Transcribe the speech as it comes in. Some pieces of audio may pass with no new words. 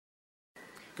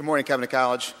Good morning, Covenant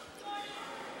College.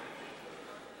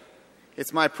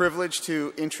 It's my privilege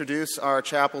to introduce our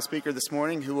chapel speaker this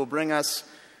morning, who will bring us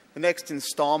the next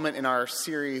installment in our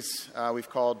series we've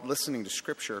called Listening to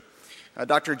Scripture.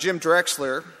 Dr. Jim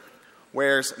Drexler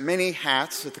wears many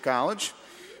hats at the college.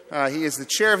 He is the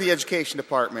chair of the Education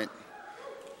Department.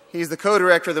 He's the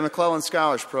co-director of the McClellan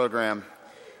Scholars Program.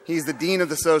 He's the dean of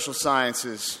the Social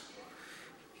Sciences.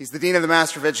 He's the dean of the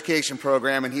Master of Education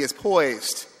Program, and he is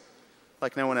poised,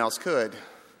 like no one else could,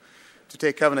 to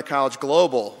take Covenant College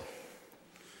global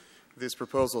with his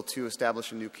proposal to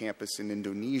establish a new campus in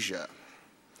Indonesia.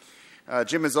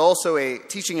 Jim is also a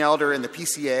teaching elder in the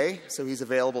PCA, so he's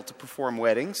available to perform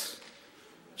weddings,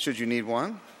 should you need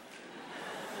one.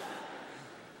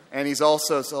 And he's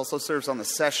also serves on the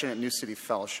session at New City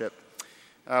Fellowship.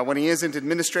 When he isn't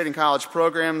administrating college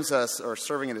programs or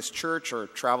serving at his church or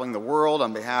traveling the world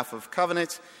on behalf of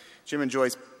Covenant, Jim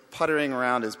enjoys puttering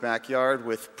around his backyard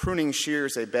with pruning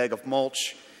shears, a bag of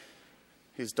mulch,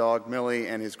 his dog Millie,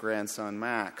 and his grandson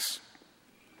Max.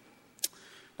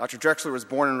 Dr. Drexler was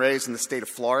born and raised in the state of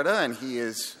Florida, and he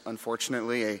is,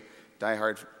 unfortunately, a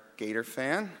diehard Gator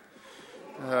fan.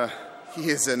 He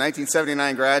is a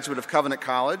 1979 graduate of Covenant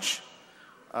College.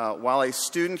 While a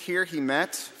student here, he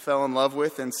met, fell in love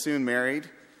with, and soon married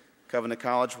Covenant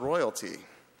College royalty,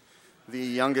 the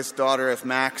youngest daughter of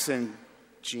Max and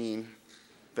Jean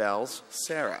Bell's,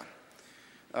 Sarah.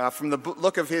 From the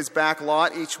look of his back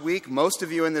lot each week, most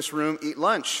of you in this room eat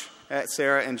lunch at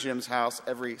Sarah and Jim's house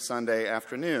every Sunday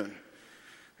afternoon.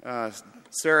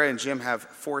 Sarah and Jim have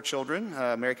 4 children,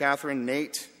 Mary Catherine,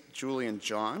 Nate, Julie, and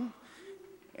John.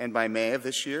 And by May of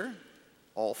this year,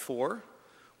 all 4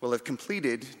 will have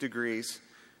completed degrees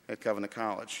at Covenant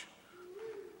College.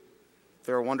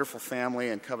 They're a wonderful family,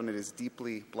 and Covenant is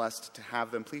deeply blessed to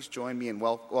have them. Please join me in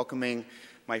welcoming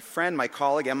my friend, my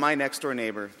colleague, and my next-door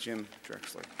neighbor, Jim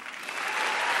Drexler.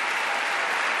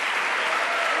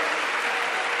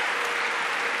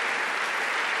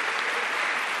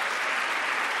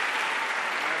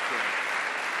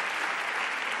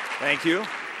 Thank you.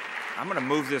 I'm going to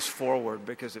move this forward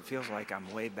because it feels like I'm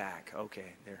way back.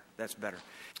 Okay, there. That's better.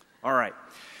 All right.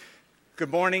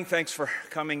 Good morning. Thanks for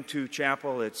coming to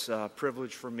chapel. It's a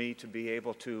privilege for me to be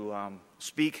able to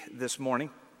speak this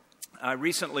morning. I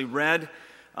recently read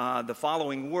the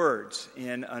following words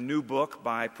in a new book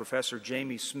by Professor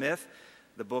Jamie Smith.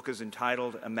 The book is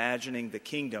entitled Imagining the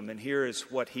Kingdom, and here is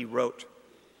what he wrote.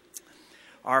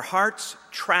 Our hearts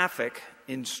traffic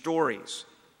in stories.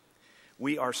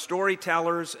 We are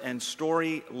storytellers and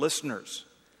story listeners.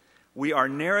 We are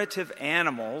narrative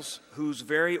animals whose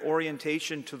very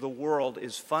orientation to the world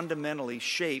is fundamentally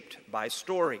shaped by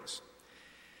stories.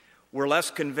 We're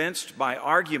less convinced by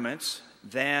arguments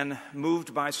than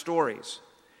moved by stories.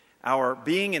 Our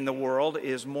being in the world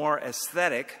is more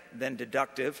aesthetic than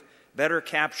deductive, better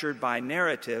captured by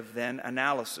narrative than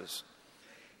analysis.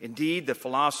 Indeed, the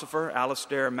philosopher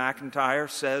Alasdair MacIntyre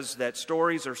says that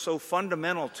stories are so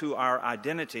fundamental to our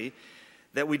identity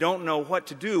that we don't know what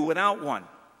to do without one.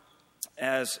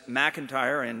 As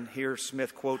MacIntyre, and here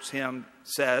Smith quotes him,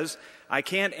 says, I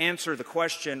can't answer the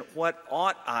question, what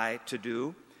ought I to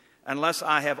do, unless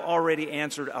I have already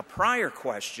answered a prior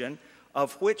question,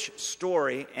 of which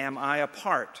story am I a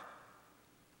part?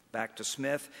 Back to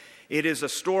Smith, it is a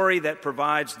story that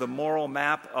provides the moral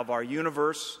map of our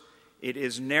universe. It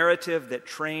is narrative that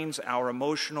trains our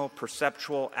emotional,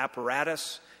 perceptual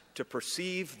apparatus to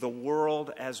perceive the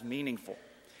world as meaningful.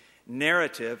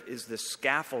 Narrative is the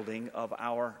scaffolding of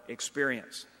our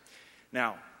experience.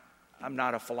 Now, I'm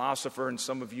not a philosopher, and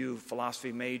some of you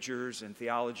philosophy majors and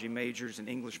theology majors and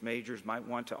English majors might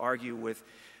want to argue with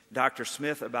Dr.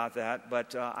 Smith about that,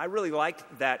 but I really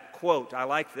liked that quote. I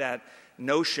like that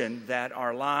notion that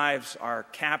our lives are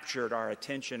captured, our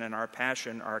attention and our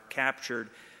passion are captured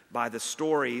by the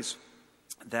stories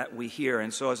that we hear.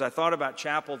 And so as I thought about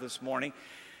chapel this morning,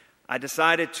 I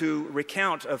decided to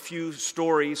recount a few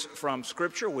stories from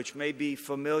Scripture, which may be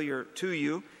familiar to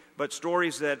you, but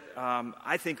stories that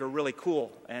I think are really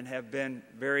cool and have been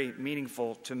very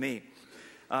meaningful to me.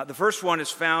 The first one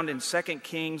is found in 2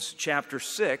 Kings chapter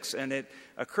 6, and it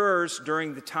occurs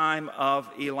during the time of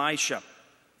Elisha.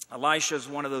 Elisha is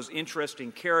one of those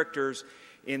interesting characters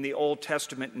in the Old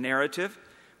Testament narrative.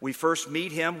 We first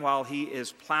meet him while he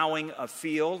is plowing a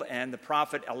field, and the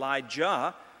prophet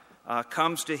Elijah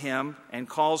comes to him and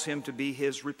calls him to be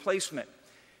his replacement.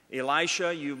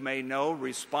 Elisha, you may know,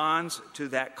 responds to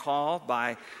that call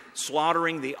by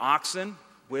slaughtering the oxen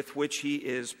with which he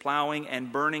is plowing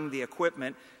and burning the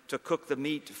equipment to cook the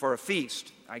meat for a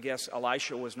feast. I guess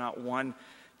Elisha was not one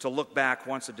to look back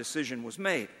once a decision was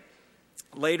made.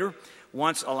 Later,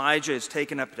 once Elijah is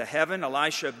taken up to heaven,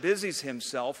 Elisha busies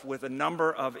himself with a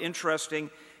number of interesting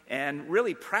and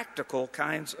really practical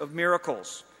kinds of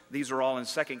miracles. These are all in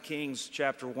 2 Kings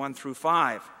chapter 1 through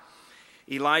 5.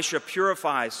 Elisha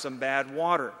purifies some bad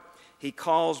water. He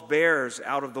calls bears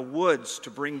out of the woods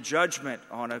to bring judgment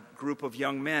on a group of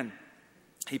young men.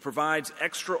 He provides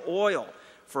extra oil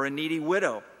for a needy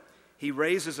widow. He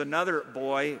raises another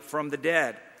boy from the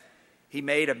dead. He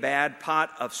made a bad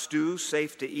pot of stew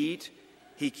safe to eat.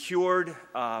 He cured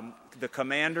the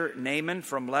commander Naaman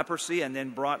from leprosy and then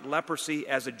brought leprosy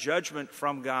as a judgment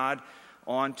from God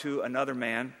onto another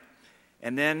man.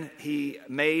 And then he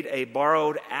made a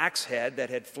borrowed axe head that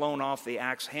had flown off the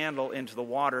axe handle into the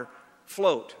water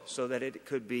float so that it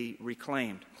could be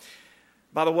reclaimed.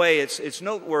 By the way, it's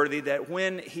noteworthy that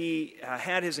when he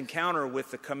had his encounter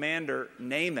with the commander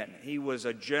Naaman, he was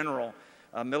a general,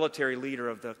 a military leader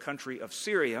of the country of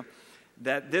Syria,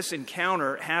 that this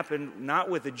encounter happened not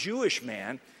with a Jewish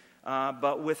man,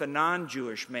 but with a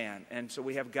non-Jewish man. And so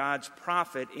we have God's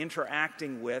prophet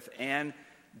interacting with and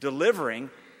delivering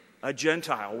a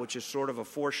Gentile, which is sort of a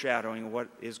foreshadowing of what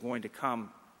is going to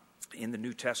come in the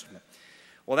New Testament.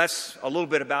 Well, that's a little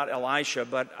bit about Elisha,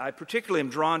 but I particularly am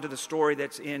drawn to the story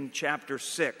that's in chapter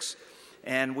 6.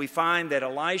 And we find that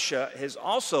Elisha has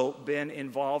also been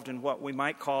involved in what we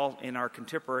might call, in our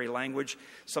contemporary language,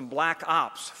 some black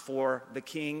ops for the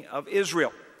king of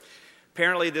Israel.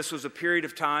 Apparently, this was a period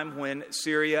of time when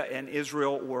Syria and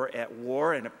Israel were at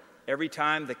war, and every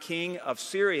time the king of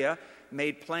Syria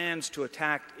made plans to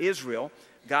attack Israel,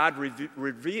 God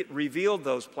revealed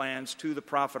those plans to the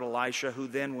prophet Elisha, who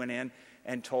then went in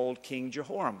and told King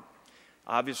Jehoram.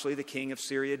 Obviously, the king of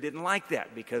Syria didn't like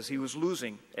that because he was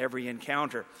losing every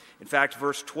encounter. In fact,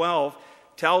 verse 12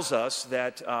 tells us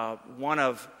that one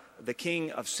of the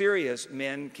king of Syria's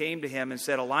men came to him and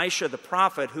said, Elisha, the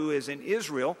prophet who is in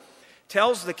Israel,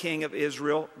 tells the king of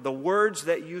Israel the words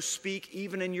that you speak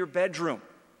even in your bedroom.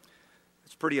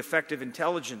 It's pretty effective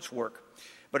intelligence work.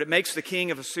 But it makes the king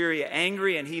of Assyria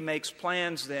angry, and he makes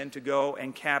plans then to go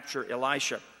and capture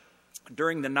Elisha.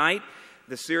 During the night,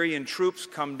 the Syrian troops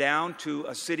come down to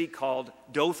a city called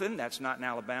Dothan. That's not in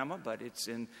Alabama, but it's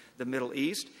in the Middle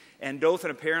East. And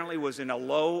Dothan apparently was in a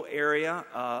low area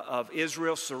of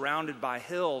Israel, surrounded by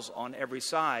hills on every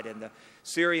side. And the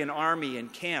Syrian army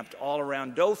encamped all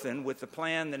around Dothan with the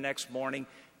plan the next morning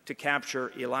to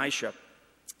capture Elisha.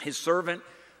 His servant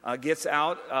gets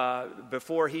out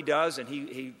before he does, and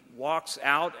he walks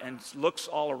out and looks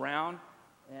all around.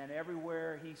 And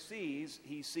everywhere he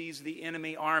sees the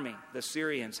enemy army. The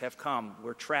Syrians have come.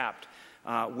 We're trapped.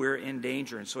 We're in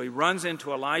danger. And so he runs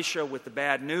into Elisha with the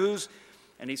bad news,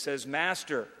 and he says,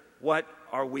 Master, what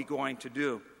are we going to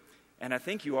do? And I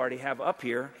think you already have up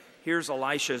here, here's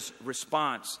Elisha's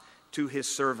response to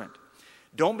his servant.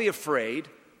 Don't be afraid,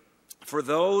 for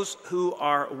those who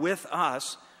are with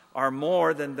us are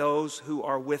more than those who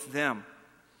are with them.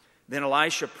 Then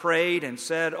Elisha prayed and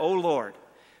said, O Lord,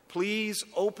 please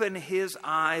open his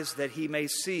eyes that he may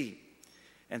see.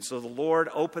 And so the Lord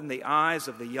opened the eyes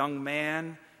of the young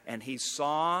man, and he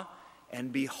saw,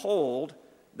 and behold,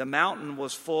 the mountain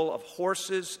was full of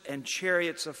horses and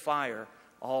chariots of fire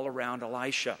all around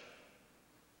Elisha.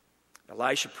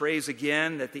 Elisha prays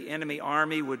again that the enemy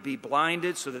army would be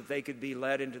blinded so that they could be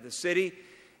led into the city.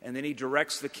 And then he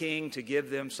directs the king to give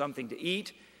them something to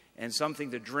eat and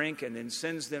something to drink, and then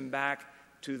sends them back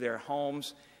to their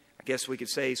homes. I guess we could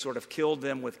say he sort of killed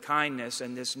them with kindness,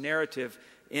 and this narrative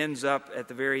ends up at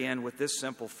the very end with this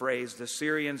simple phrase, the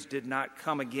Syrians did not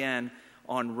come again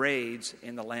on raids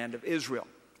in the land of Israel.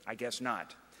 I guess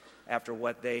not, after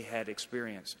what they had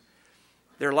experienced.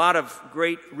 There are a lot of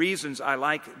great reasons I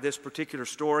like this particular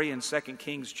story in 2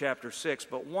 Kings chapter 6,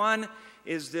 but one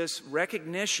is this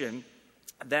recognition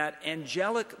that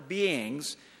angelic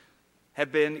beings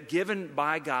have been given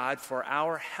by God for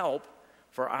our help,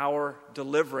 for our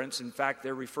deliverance. In fact,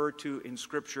 they're referred to in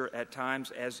Scripture at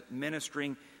times as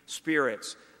ministering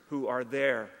spirits who are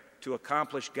there to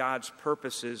accomplish God's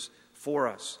purposes for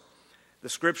us. The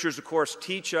Scriptures, of course,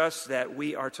 teach us that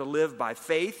we are to live by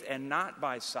faith and not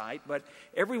by sight, but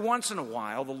every once in a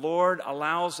while, the Lord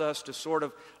allows us to sort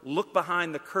of look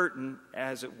behind the curtain,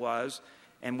 as it was,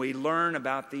 and we learn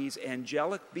about these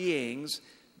angelic beings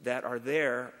that are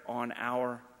there on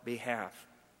our behalf.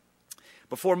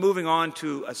 Before moving on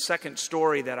to a second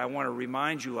story that I want to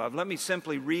remind you of, let me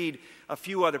simply read a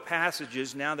few other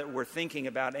passages now that we're thinking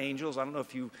about angels. I don't know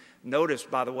if you noticed,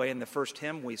 by the way, in the first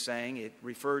hymn we sang, it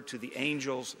referred to the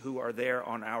angels who are there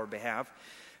on our behalf.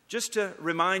 Just to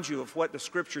remind you of what the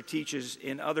Scripture teaches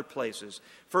in other places.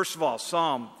 First of all,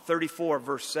 Psalm 34,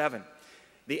 verse 7.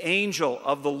 The angel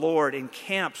of the Lord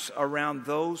encamps around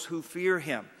those who fear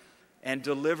him and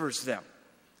delivers them.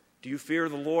 Do you fear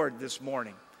the Lord this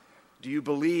morning? Do you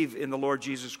believe in the Lord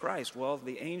Jesus Christ? Well,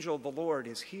 the angel of the Lord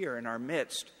is here in our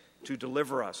midst to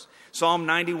deliver us. Psalm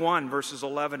 91, verses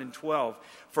 11 and 12.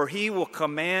 For he will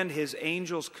command his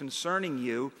angels concerning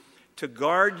you to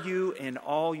guard you in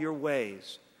all your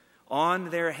ways. On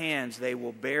their hands they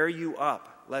will bear you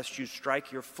up, lest you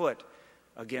strike your foot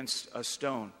against a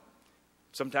stone.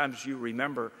 Sometimes you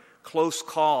remember close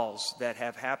calls that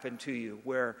have happened to you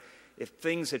where if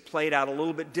things had played out a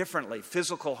little bit differently,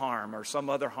 physical harm or some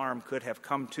other harm could have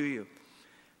come to you.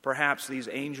 Perhaps these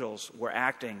angels were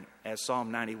acting as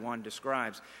Psalm 91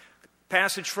 describes.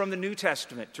 Passage from the New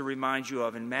Testament to remind you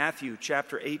of in Matthew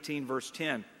chapter 18, verse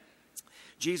 10.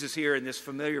 Jesus here in this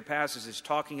familiar passage is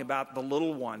talking about the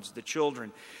little ones, the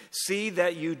children. See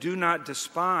that you do not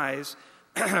despise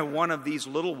one of these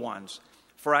little ones.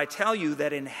 For I tell you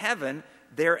that in heaven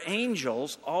their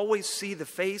angels always see the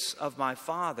face of my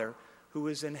Father who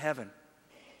is in heaven.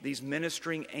 These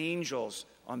ministering angels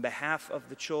on behalf of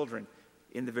the children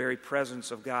in the very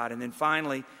presence of God. And then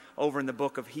finally, over in the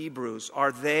book of Hebrews,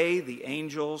 are they, the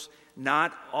angels,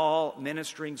 not all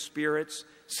ministering spirits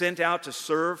sent out to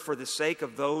serve for the sake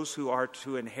of those who are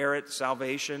to inherit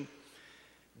salvation?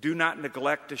 Do not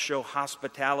neglect to show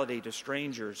hospitality to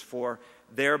strangers, for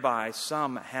thereby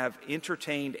some have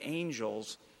entertained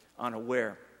angels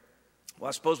unaware. Well,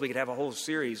 I suppose we could have a whole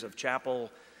series of chapel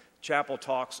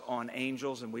talks on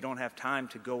angels, and we don't have time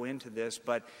to go into this,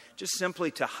 but just simply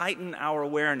to heighten our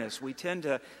awareness. We tend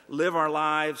to live our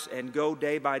lives and go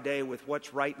day by day with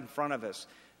what's right in front of us,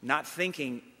 not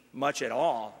thinking much at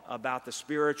all about the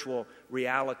spiritual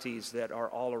realities that are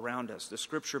all around us. The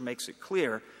Scripture makes it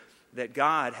clear that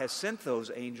God has sent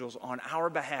those angels on our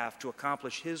behalf to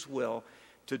accomplish His will,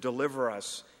 to deliver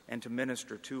us and to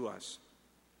minister to us.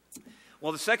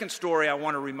 Well, the second story I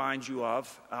want to remind you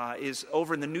of is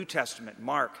over in the New Testament,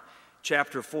 Mark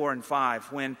chapter 4 and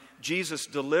 5, when Jesus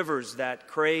delivers that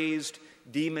crazed,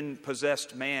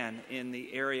 demon-possessed man in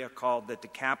the area called the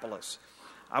Decapolis.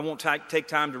 I won't take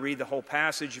time to read the whole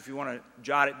passage. If you want to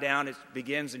jot it down, it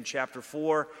begins in chapter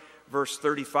 4, verse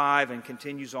 35, and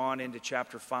continues on into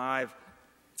chapter 5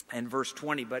 and verse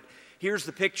 20. But here's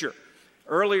the picture.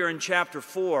 Earlier in chapter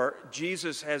 4,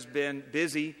 Jesus has been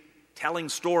busy telling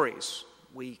stories.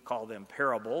 We call them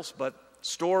parables, but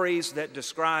stories that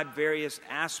describe various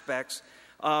aspects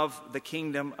of the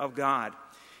kingdom of God.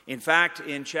 In fact,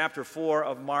 in chapter 4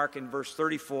 of Mark, in verse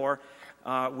 34,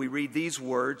 we read these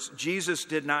words: Jesus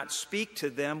did not speak to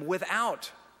them without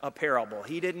a parable.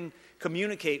 He didn't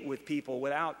communicate with people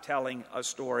without telling a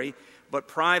story, but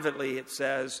privately, it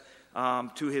says,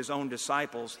 to his own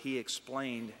disciples, he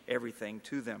explained everything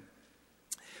to them.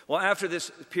 Well, after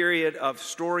this period of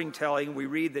storytelling, we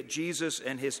read that Jesus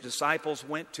and his disciples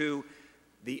went to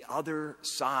the other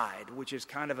side, which is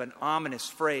kind of an ominous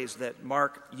phrase that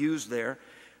Mark uses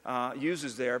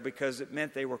there because it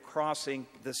meant they were crossing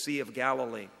the Sea of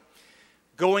Galilee.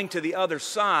 Going to the other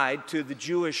side, to the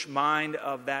Jewish mind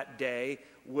of that day,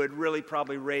 would really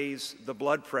probably raise the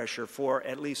blood pressure for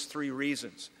at least three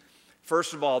reasons.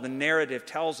 First of all, the narrative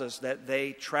tells us that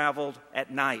they traveled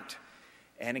at night.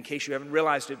 And in case you haven't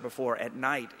realized it before, at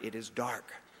night it is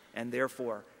dark, and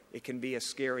therefore it can be a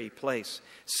scary place.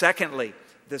 Secondly,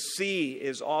 the sea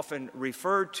is often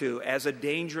referred to as a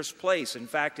dangerous place. In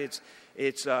fact, it's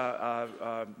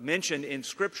mentioned in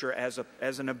Scripture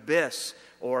as an abyss,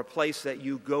 or a place that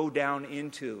you go down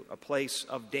into, a place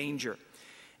of danger.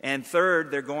 And third,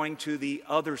 they're going to the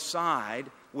other side,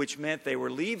 which meant they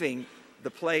were leaving the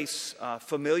place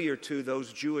familiar to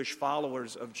those Jewish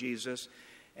followers of Jesus,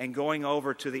 and going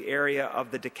over to the area of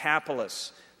the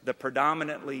Decapolis, the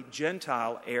predominantly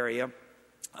Gentile area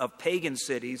of pagan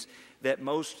cities that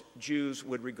most Jews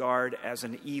would regard as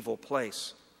an evil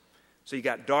place. So you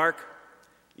got dark,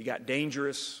 you got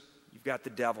dangerous, you've got the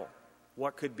devil.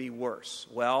 What could be worse?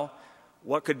 Well,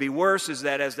 what could be worse is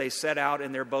that as they set out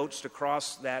in their boats to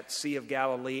cross that Sea of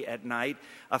Galilee at night,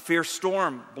 a fierce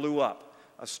storm blew up.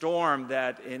 A storm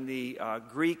that in the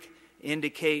Greek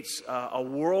indicates a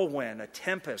whirlwind, a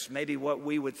tempest, maybe what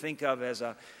we would think of as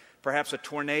perhaps a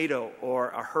tornado or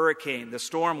a hurricane. The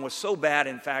storm was so bad,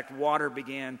 in fact, water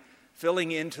began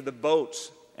filling into the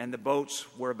boats, and the boats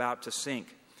were about to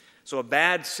sink. So a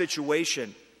bad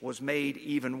situation was made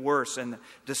even worse, and the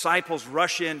disciples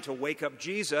rush in to wake up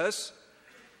Jesus,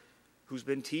 who's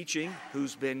been teaching,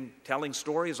 who's been telling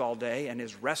stories all day, and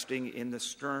is resting in the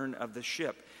stern of the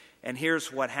ship. And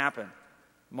here's what happened.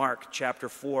 Mark chapter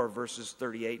 4, verses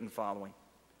 38 and following.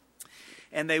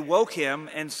 And they woke him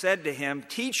and said to him,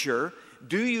 "Teacher,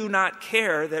 do you not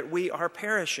care that we are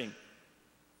perishing?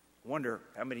 I wonder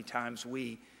how many times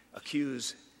we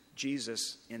accuse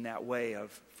Jesus in that way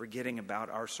of forgetting about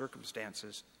our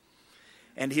circumstances.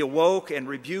 And he awoke and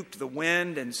rebuked the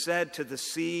wind and said to the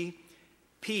sea,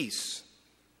 "Peace,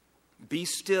 be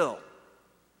still."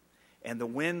 And the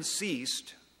wind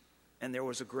ceased, and there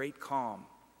was a great calm.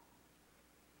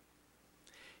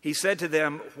 He said to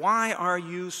them, "Why are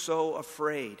you so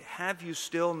afraid? Have you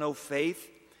still no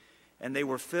faith?" And they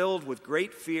were filled with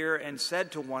great fear and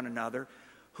said to one another,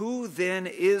 "Who then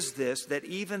is this that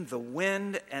even the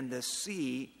wind and the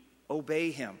sea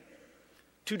obey him?"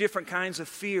 Two different kinds of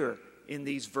fear in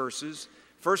these verses.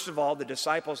 First of all, the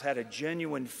disciples had a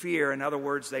genuine fear. In other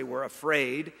words, they were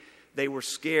afraid, they were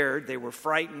scared, they were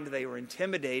frightened, they were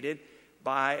intimidated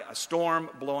by a storm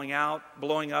blowing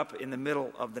up in the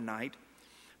middle of the night.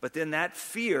 But then that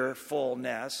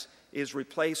fearfulness is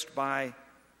replaced by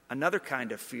another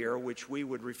kind of fear, which we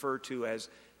would refer to as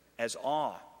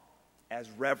awe, as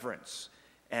reverence,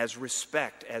 as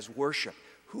respect, as worship.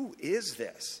 Who is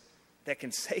this that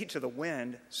can say to the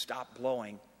wind, "Stop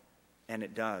blowing," and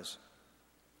it does?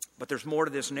 But there's more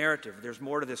to this narrative. There's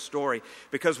more to this story.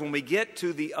 Because when we get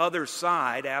to the other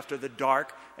side, after the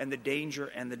dark and the danger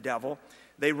and the devil,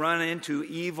 they run into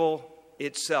evil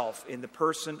itself in the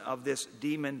person of this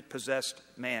demon-possessed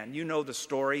man. You know the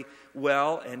story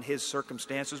well and his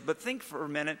circumstances, but think for a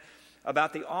minute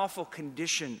about the awful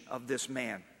condition of this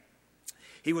man.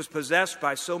 He was possessed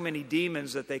by so many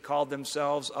demons that they called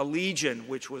themselves a legion,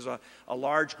 which was a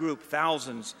large group,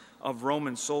 thousands of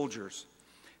Roman soldiers.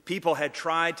 People had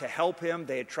tried to help him.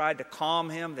 They had tried to calm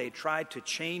him. They had tried to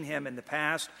chain him in the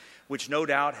past, which no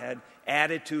doubt had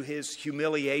added to his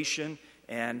humiliation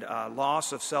and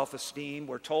loss of self-esteem.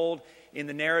 We're told in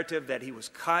the narrative that he was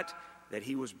cut, that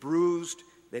he was bruised,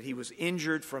 that he was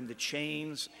injured from the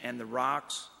chains and the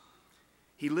rocks.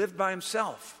 He lived by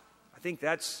himself. I think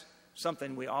that's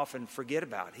something we often forget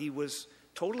about. He was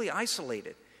totally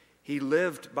isolated. He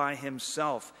lived by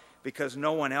himself because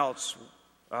no one else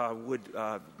would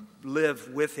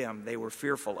live with him. They were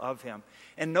fearful of him.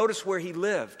 And notice where he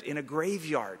lived, in a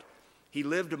graveyard. He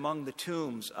lived among the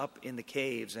tombs up in the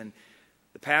caves, and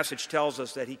the passage tells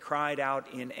us that he cried out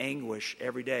in anguish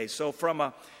every day. So from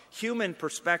a human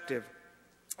perspective,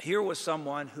 here was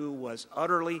someone who was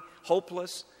utterly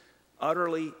hopeless,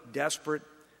 utterly desperate,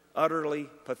 utterly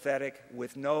pathetic,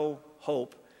 with no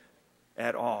hope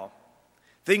at all.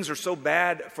 Things are so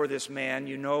bad for this man,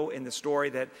 you know in the story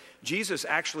that Jesus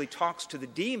actually talks to the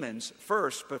demons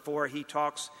first before he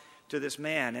talks to this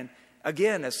man. And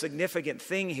again, a significant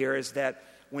thing here is that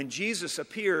when Jesus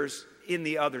appears in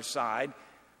the other side,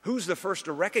 who's the first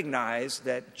to recognize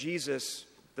that Jesus,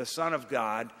 the Son of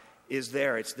God, is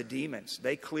there? It's the demons.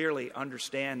 They clearly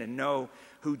understand and know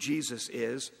who Jesus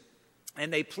is.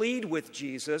 And they plead with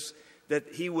Jesus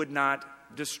that he would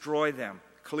not destroy them,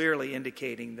 clearly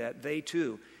indicating that they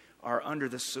too are under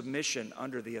the submission,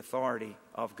 under the authority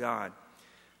of God.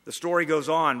 The story goes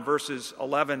on, verses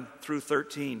 11 through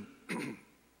 13.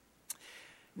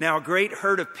 Now a great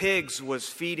herd of pigs was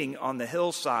feeding on the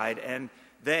hillside, and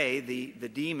they, the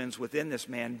demons within this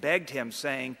man, begged him,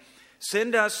 saying,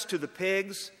 "Send us to the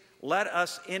pigs, let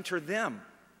us enter them."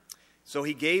 So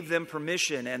he gave them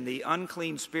permission, and the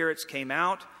unclean spirits came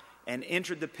out and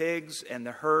entered the pigs, and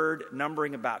the herd,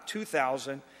 numbering about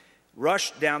 2,000,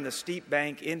 rushed down the steep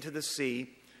bank into the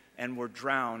sea and were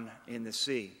drowned in the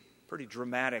sea. Pretty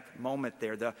dramatic moment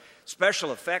there. The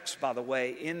special effects, by the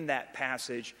way, in that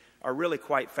passage are really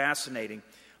quite fascinating.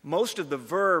 Most of the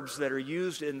verbs that are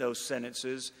used in those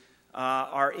sentences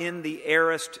are in the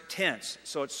aorist tense.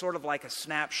 So it's sort of like a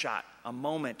snapshot, a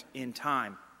moment in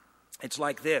time. It's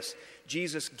like this.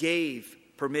 Jesus gave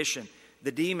permission.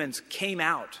 The demons came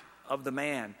out of the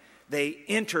man. They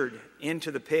entered into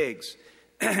the pigs,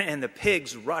 and the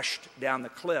pigs rushed down the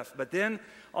cliff. But then,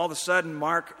 all of a sudden,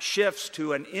 Mark shifts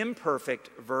to an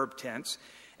imperfect verb tense,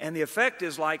 and the effect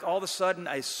is like all of a sudden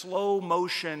a slow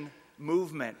motion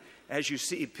movement as you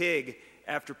see pig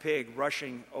after pig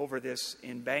rushing over this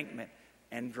embankment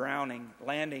and drowning,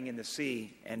 landing in the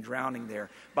sea and drowning there.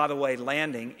 By the way,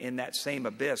 landing in that same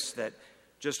abyss that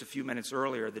just a few minutes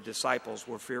earlier the disciples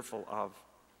were fearful of.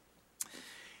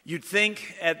 You'd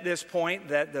think at this point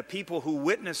that the people who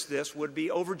witnessed this would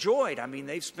be overjoyed. I mean,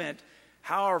 they've spent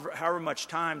however much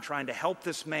time trying to help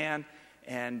this man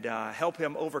and help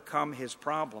him overcome his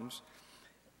problems.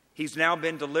 He's now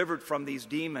been delivered from these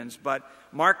demons, but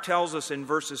Mark tells us in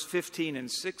verses 15 and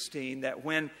 16 that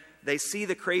when they see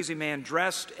the crazy man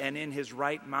dressed and in his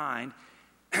right mind,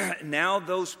 now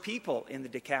those people in the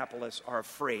Decapolis are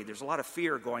afraid. There's a lot of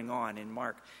fear going on in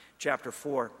Mark chapter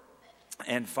 4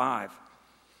 and 5.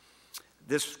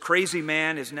 This crazy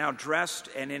man is now dressed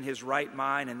and in his right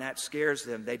mind, and that scares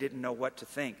them. They didn't know what to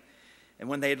think. And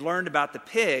when they had learned about the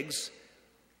pigs,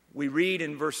 we read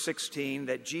in verse 16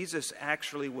 that Jesus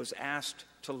actually was asked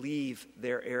to leave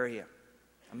their area.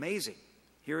 Amazing.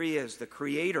 Here he is, the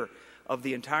creator of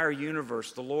the entire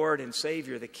universe, the Lord and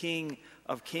Savior, the King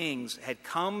of Kings, had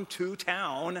come to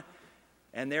town,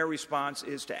 and their response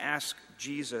is to ask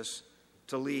Jesus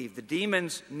to leave. The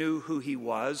demons knew who he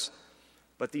was,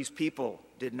 but these people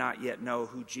did not yet know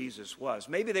who Jesus was.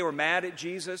 Maybe they were mad at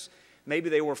Jesus. Maybe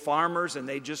they were farmers and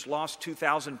they just lost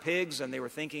 2,000 pigs and they were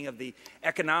thinking of the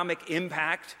economic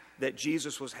impact that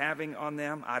Jesus was having on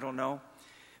them. I don't know.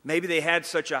 Maybe they had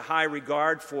such a high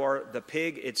regard for the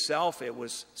pig itself. It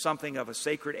was something of a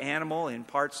sacred animal in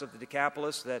parts of the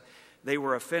Decapolis that they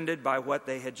were offended by what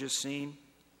they had just seen.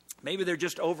 Maybe they're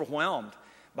just overwhelmed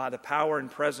by the power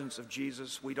and presence of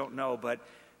Jesus. We don't know, but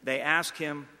they asked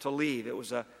him to leave. It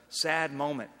was a sad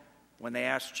moment when they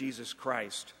asked Jesus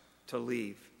Christ to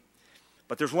leave.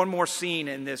 But there's one more scene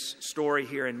in this story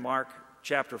here in Mark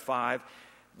chapter 5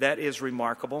 that is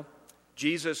remarkable.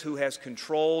 Jesus, who has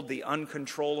controlled the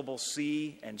uncontrollable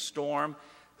sea and storm,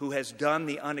 who has done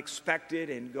the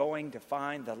unexpected in going to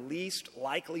find the least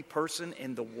likely person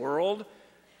in the world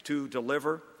to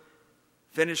deliver,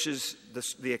 finishes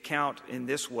the account in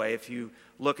this way if you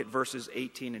look at verses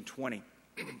 18 and 20.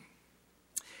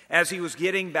 As he was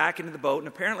getting back into the boat, and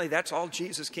apparently that's all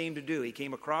Jesus came to do. He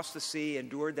came across the sea,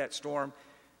 endured that storm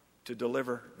to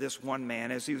deliver this one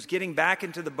man. As he was getting back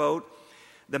into the boat,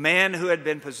 the man who had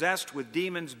been possessed with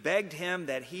demons begged him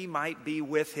that he might be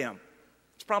with him.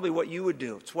 It's probably what you would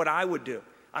do. It's what I would do.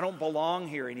 I don't belong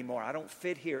here anymore. I don't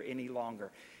fit here any longer.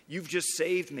 You've just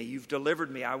saved me. You've delivered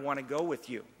me. I want to go with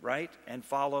you, right? And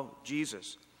follow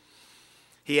Jesus.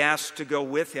 He asked to go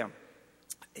with him.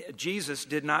 Jesus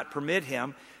did not permit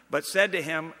him, but said to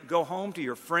him, "Go home to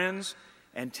your friends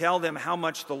and tell them how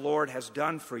much the Lord has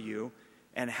done for you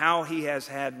and how he has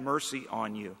had mercy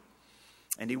on you."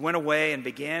 And he went away and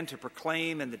began to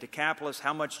proclaim in the Decapolis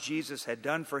how much Jesus had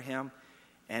done for him,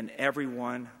 and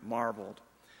everyone marveled.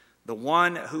 The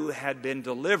one who had been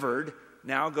delivered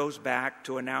now goes back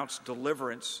to announce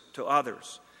deliverance to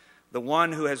others. The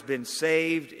one who has been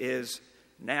saved is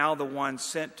now the one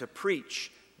sent to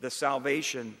preach the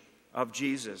salvation of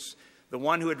Jesus. The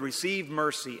one who had received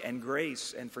mercy and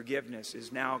grace and forgiveness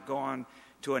is now gone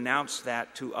to announce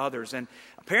that to others. And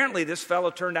apparently this fellow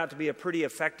turned out to be a pretty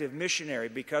effective missionary,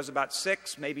 because about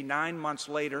 6, maybe 9 months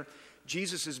later,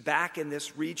 Jesus is back in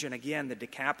this region again, the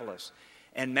Decapolis.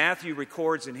 And Matthew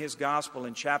records in his gospel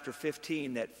in chapter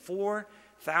 15 that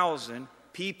 4,000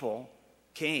 people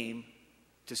came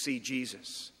to see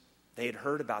Jesus. They had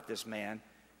heard about this man,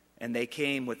 and they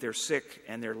came with their sick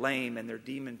and their lame and their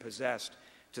demon-possessed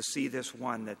to see this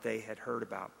one that they had heard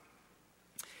about.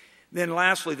 Then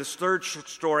lastly, this third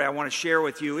story I want to share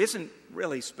with you isn't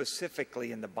really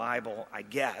specifically in the Bible, I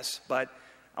guess, but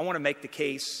I want to make the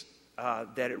case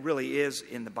that it really is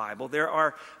in the Bible. There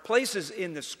are places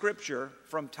in the Scripture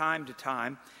from time to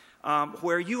time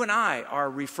where you and I are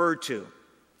referred to,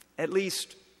 at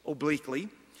least obliquely.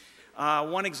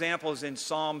 One example is in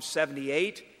Psalm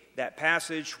 78, that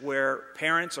passage where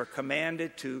parents are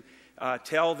commanded to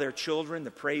tell their children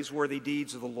the praiseworthy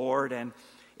deeds of the Lord. And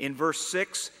in verse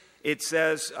 6, it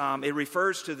says, it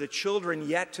refers to the children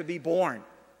yet to be born.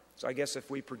 So I guess if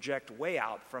we project way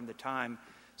out from the time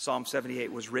Psalm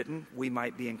 78 was written, we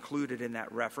might be included in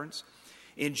that reference.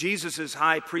 In Jesus'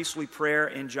 high priestly prayer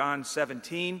in John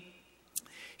 17,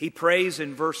 he prays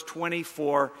in verse 20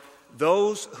 for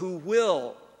those who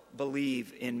will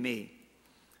believe in me.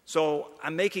 So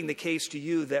I'm making the case to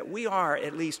you that we are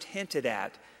at least hinted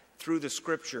at through the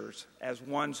Scriptures as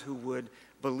ones who would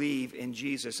believe in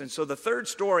Jesus. And so the third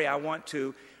story I want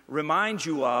to remind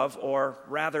you of, or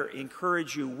rather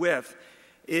encourage you with,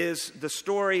 is the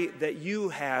story that you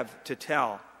have to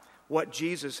tell, what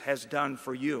Jesus has done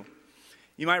for you.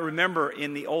 You might remember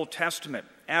in the Old Testament,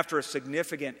 after a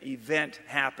significant event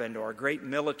happened or a great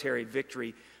military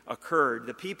victory occurred,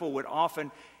 the people would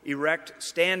often erect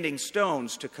standing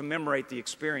stones to commemorate the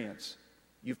experience.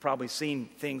 You've probably seen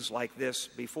things like this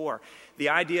before. The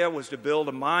idea was to build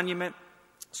a monument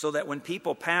so that when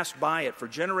people passed by it for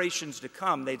generations to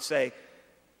come, they'd say,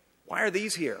 "Why are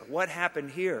these here? What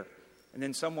happened here?" And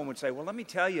then someone would say, "Well, let me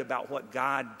tell you about what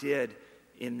God did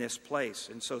in this place."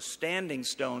 And so standing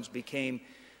stones became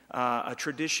a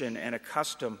tradition and a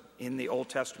custom in the Old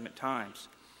Testament times.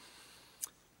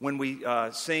 When we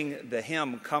sing the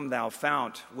hymn, "Come Thou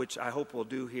Fount," which I hope we'll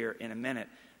do here in a minute,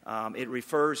 it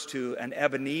refers to an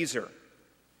Ebenezer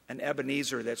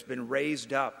that's been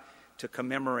raised up to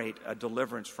commemorate a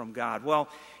deliverance from God? Well,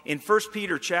 in 1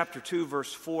 Peter chapter 2,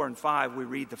 verse 4 and 5, we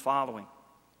read the following.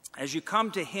 As you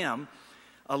come to him,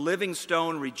 a living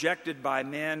stone rejected by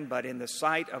men, but in the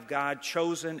sight of God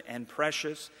chosen and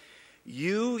precious,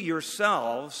 you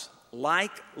yourselves,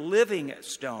 like living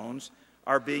stones,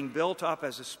 are being built up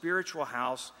as a spiritual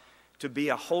house to be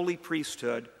a holy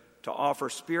priesthood, to offer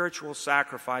spiritual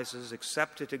sacrifices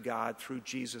accepted to God through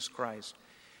Jesus Christ.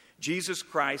 Jesus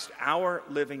Christ, our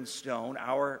living stone,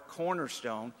 our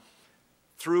cornerstone,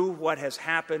 through what has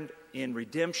happened in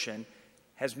redemption,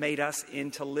 has made us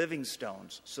into living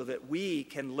stones so that we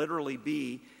can literally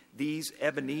be these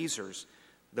Ebenezers.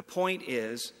 The point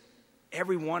is,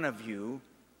 every one of you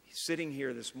sitting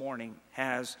here this morning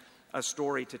has a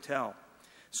story to tell.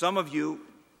 Some of you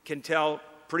can tell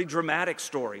pretty dramatic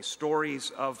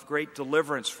stories of great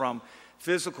deliverance from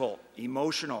physical,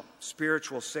 emotional,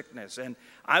 spiritual sickness. And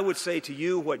I would say to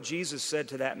you what Jesus said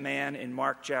to that man in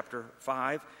Mark chapter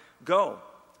 5, go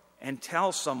and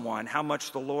tell someone how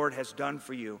much the Lord has done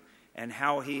for you and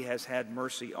how he has had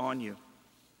mercy on you.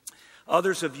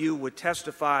 Others of you would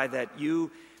testify that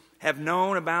you have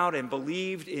known about and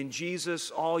believed in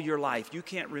Jesus all your life. You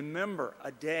can't remember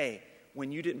a day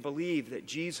when you didn't believe that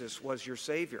Jesus was your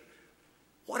Savior.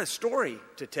 What a story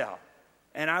to tell.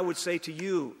 And I would say to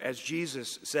you, as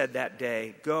Jesus said that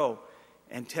day, go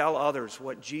and tell others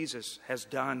what Jesus has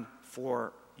done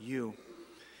for you.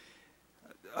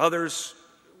 Others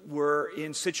were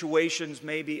in situations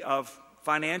maybe of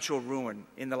financial ruin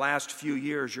in the last few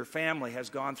years. Your family has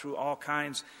gone through all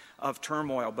kinds of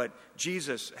turmoil, but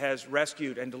Jesus has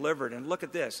rescued and delivered. And look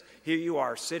at this. Here you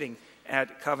are sitting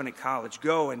at Covenant College.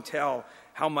 Go and tell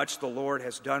how much the Lord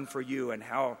has done for you and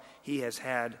how he has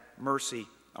had mercy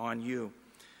on you.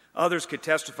 Others could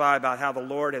testify about how the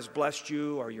Lord has blessed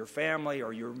you or your family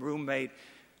or your roommate.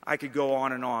 I could go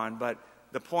on, but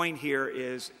the point here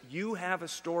is you have a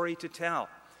story to tell.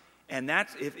 And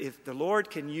that's if the Lord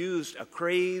can use a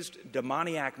crazed,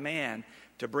 demoniac man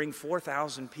to bring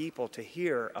 4,000 people to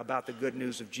hear about the good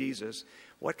news of Jesus,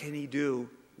 what can he do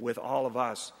with all of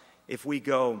us if we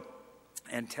go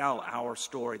and tell our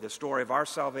story, the story of our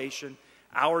salvation,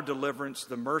 our deliverance,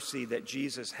 the mercy that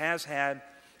Jesus has had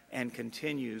and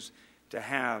continues to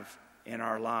have in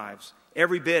our lives?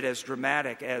 Every bit as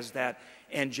dramatic as that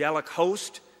angelic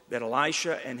host that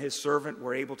Elisha and his servant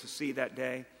were able to see that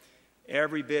day,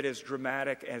 every bit as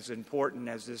dramatic, as important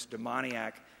as this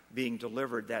demoniac being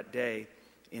delivered that day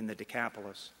in the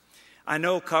Decapolis. I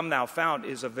know Come Thou Fount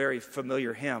is a very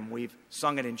familiar hymn. We've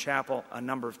sung it in chapel a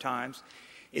number of times.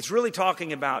 It's really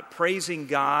talking about praising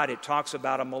God. It talks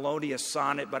about a melodious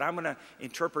sonnet, but I'm going to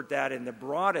interpret that in the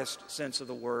broadest sense of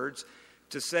the words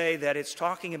to say that it's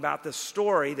talking about the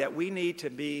story that we need to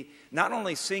be not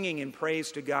only singing in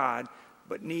praise to God,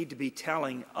 but need to be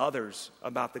telling others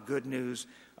about the good news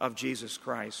of Jesus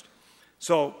Christ.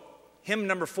 So, hymn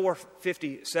number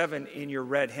 457 in your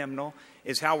red hymnal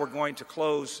is how we're going to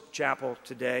close chapel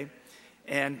today.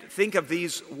 And think of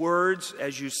these words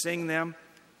as you sing them,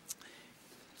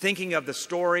 thinking of the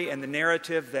story and the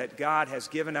narrative that God has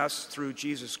given us through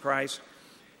Jesus Christ,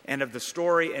 and of the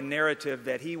story and narrative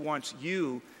that he wants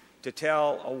you to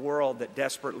tell a world that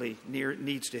desperately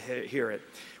needs to hear it.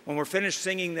 When we're finished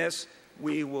singing this,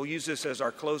 we will use this as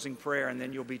our closing prayer, and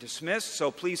then you'll be dismissed.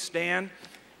 So please stand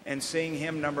and sing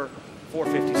hymn number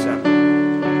 457.